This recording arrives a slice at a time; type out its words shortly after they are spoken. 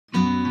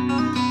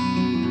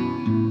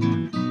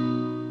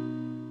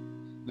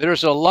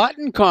There's a lot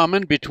in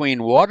common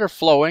between water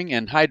flowing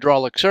in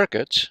hydraulic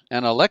circuits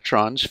and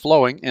electrons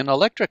flowing in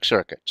electric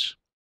circuits.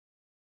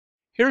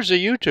 Here's a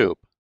U-tube.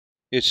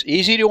 It's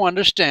easy to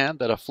understand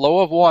that a flow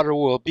of water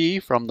will be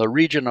from the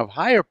region of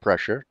higher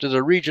pressure to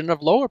the region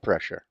of lower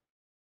pressure.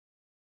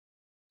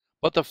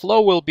 But the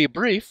flow will be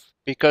brief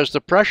because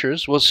the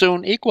pressures will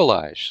soon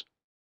equalize.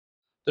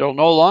 There will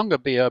no longer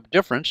be a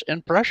difference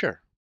in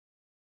pressure.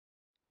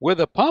 With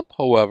a pump,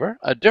 however,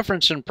 a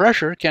difference in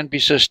pressure can be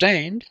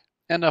sustained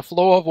and a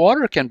flow of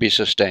water can be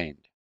sustained.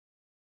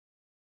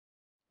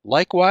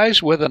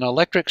 Likewise with an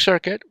electric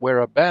circuit where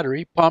a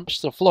battery pumps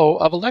the flow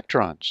of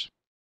electrons.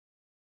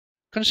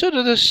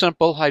 Consider this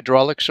simple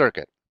hydraulic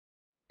circuit: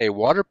 a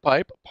water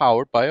pipe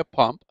powered by a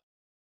pump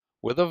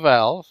with a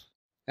valve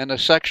and a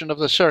section of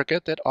the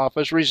circuit that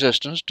offers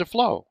resistance to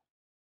flow.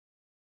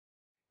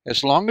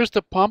 As long as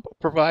the pump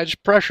provides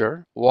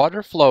pressure,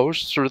 water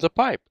flows through the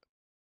pipe.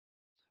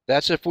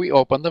 That's if we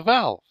open the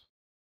valve.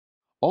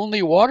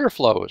 Only water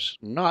flows,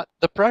 not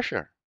the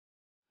pressure.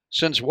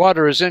 Since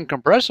water is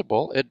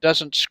incompressible, it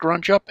doesn't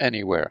scrunch up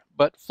anywhere,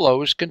 but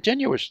flows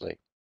continuously.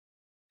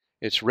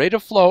 Its rate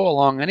of flow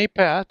along any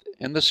path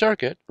in the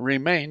circuit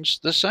remains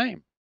the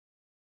same.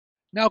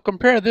 Now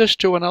compare this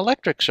to an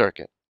electric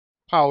circuit,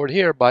 powered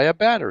here by a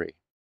battery,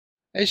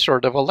 a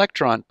sort of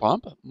electron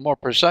pump, more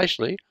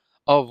precisely,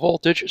 a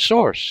voltage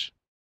source.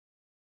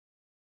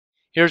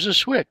 Here's a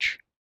switch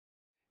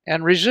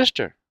and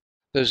resistor.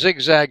 The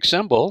zigzag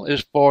symbol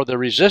is for the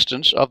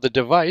resistance of the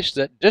device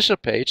that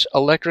dissipates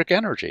electric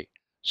energy,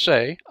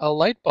 say a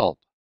light bulb.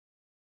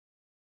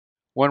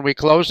 When we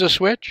close the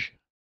switch,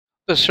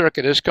 the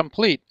circuit is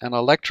complete and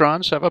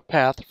electrons have a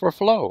path for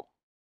flow.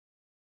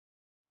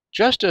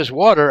 Just as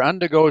water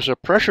undergoes a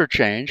pressure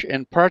change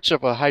in parts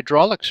of a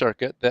hydraulic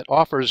circuit that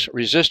offers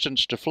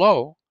resistance to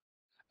flow,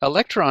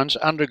 electrons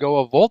undergo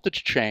a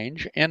voltage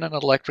change in an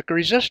electric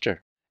resistor,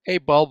 a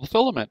bulb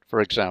filament, for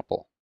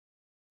example.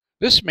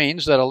 This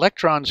means that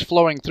electrons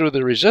flowing through the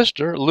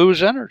resistor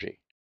lose energy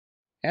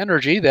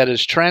that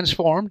is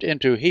transformed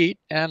into heat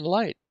and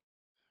light.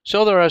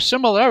 So there are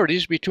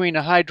similarities between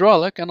a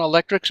hydraulic and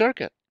electric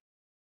circuit.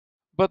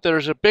 But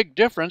there's a big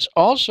difference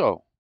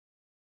also.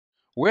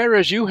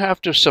 Whereas you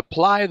have to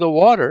supply the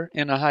water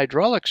in a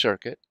hydraulic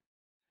circuit,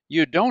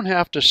 you don't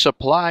have to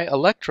supply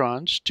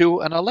electrons to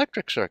an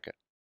electric circuit.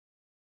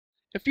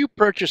 If you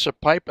purchase a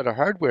pipe at a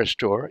hardware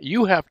store,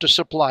 you have to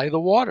supply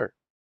the water.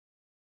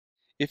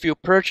 If you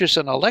purchase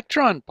an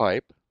electron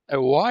pipe,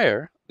 a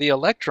wire, the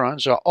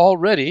electrons are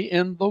already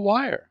in the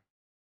wire.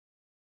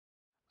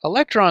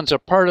 Electrons are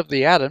part of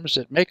the atoms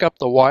that make up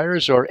the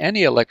wires or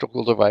any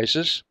electrical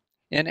devices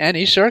in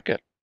any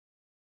circuit.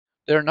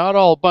 They're not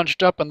all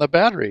bunched up in the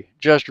battery,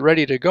 just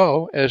ready to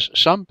go, as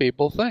some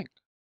people think.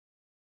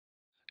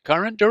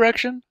 Current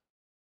direction?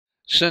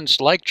 Since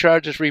like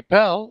charges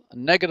repel,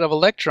 negative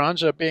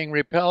electrons are being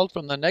repelled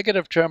from the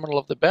negative terminal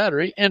of the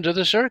battery into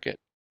the circuit,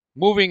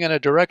 moving in a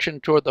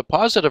direction toward the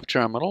positive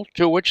terminal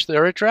to which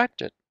they're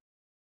attracted.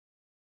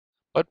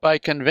 But by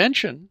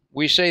convention,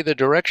 we say the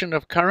direction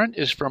of current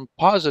is from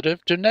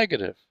positive to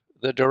negative,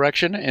 the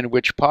direction in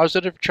which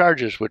positive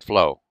charges would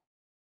flow.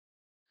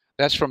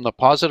 That's from the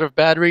positive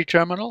battery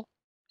terminal,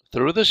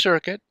 through the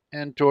circuit,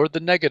 and toward the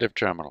negative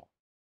terminal.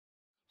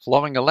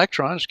 Flowing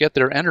electrons get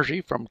their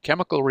energy from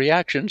chemical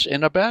reactions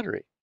in a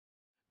battery,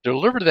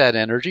 deliver that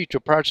energy to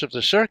parts of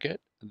the circuit,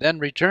 then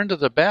return to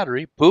the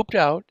battery pooped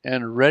out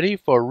and ready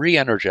for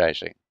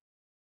re-energizing.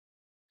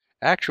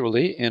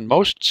 Actually, in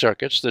most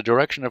circuits, the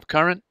direction of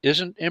current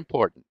isn't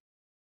important.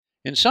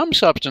 In some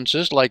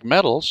substances, like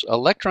metals,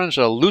 electrons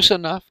are loose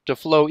enough to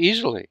flow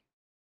easily.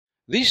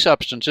 These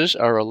substances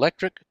are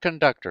electric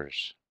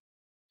conductors.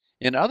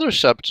 In other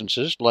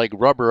substances, like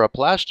rubber or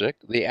plastic,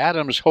 the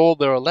atoms hold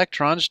their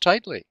electrons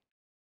tightly.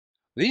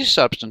 These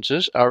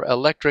substances are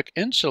electric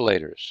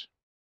insulators.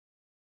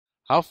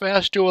 How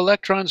fast do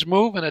electrons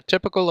move in a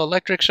typical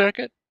electric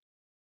circuit?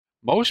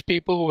 Most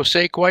people will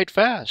say quite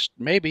fast,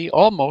 maybe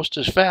almost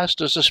as fast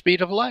as the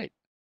speed of light.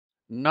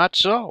 Not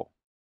so.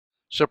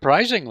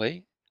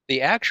 Surprisingly,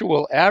 the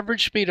actual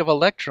average speed of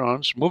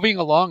electrons moving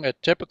along a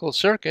typical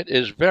circuit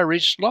is very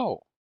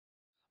slow,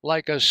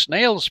 like a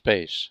snail's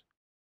pace.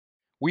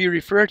 We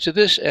refer to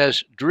this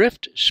as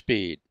drift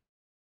speed.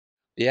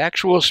 The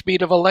actual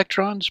speed of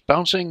electrons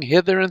bouncing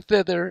hither and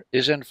thither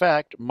is in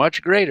fact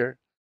much greater,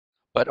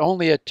 but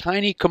only a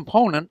tiny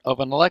component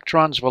of an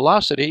electron's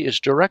velocity is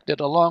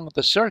directed along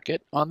the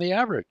circuit on the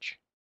average.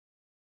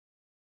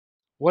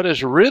 What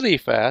is really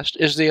fast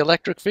is the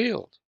electric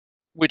field,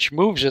 which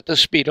moves at the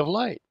speed of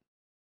light.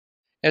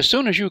 As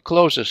soon as you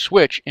close a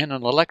switch in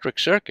an electric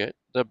circuit,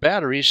 the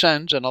battery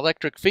sends an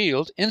electric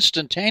field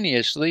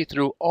instantaneously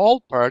through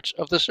all parts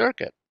of the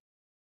circuit.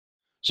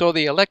 So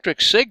the electric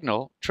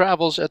signal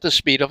travels at the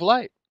speed of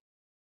light.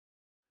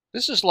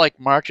 This is like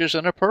marches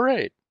in a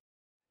parade.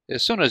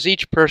 As soon as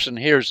each person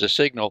hears the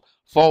signal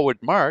 "forward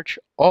march,"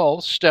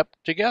 all step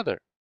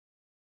together.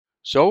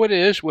 So it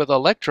is with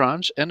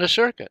electrons in a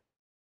circuit.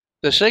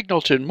 The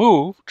signal to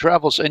move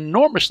travels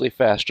enormously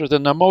faster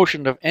than the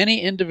motion of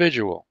any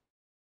individual.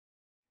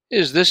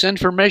 Is this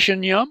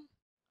information yum?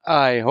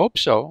 I hope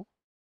so.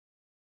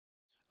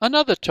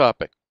 Another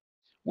topic.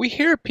 We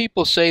hear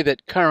people say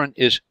that current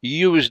is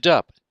used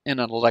up in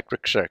an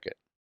electric circuit.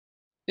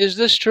 Is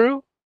this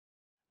true?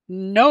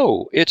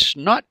 No, it's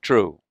not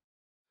true.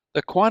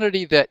 The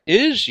quantity that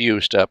is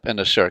used up in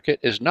a circuit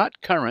is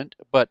not current,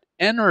 but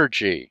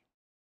energy.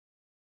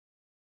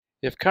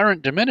 If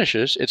current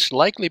diminishes, it's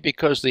likely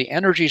because the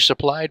energy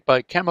supplied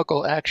by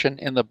chemical action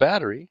in the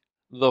battery,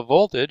 the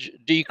voltage,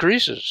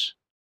 decreases.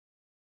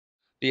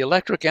 The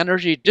electric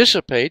energy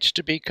dissipates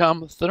to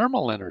become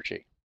thermal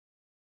energy.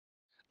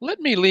 Let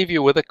me leave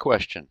you with a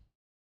question.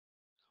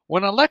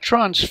 When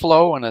electrons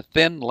flow in a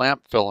thin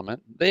lamp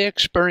filament, they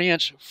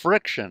experience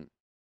friction.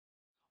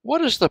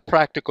 What is the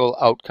practical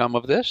outcome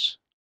of this?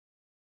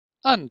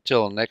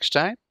 Until next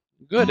time,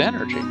 good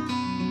energy.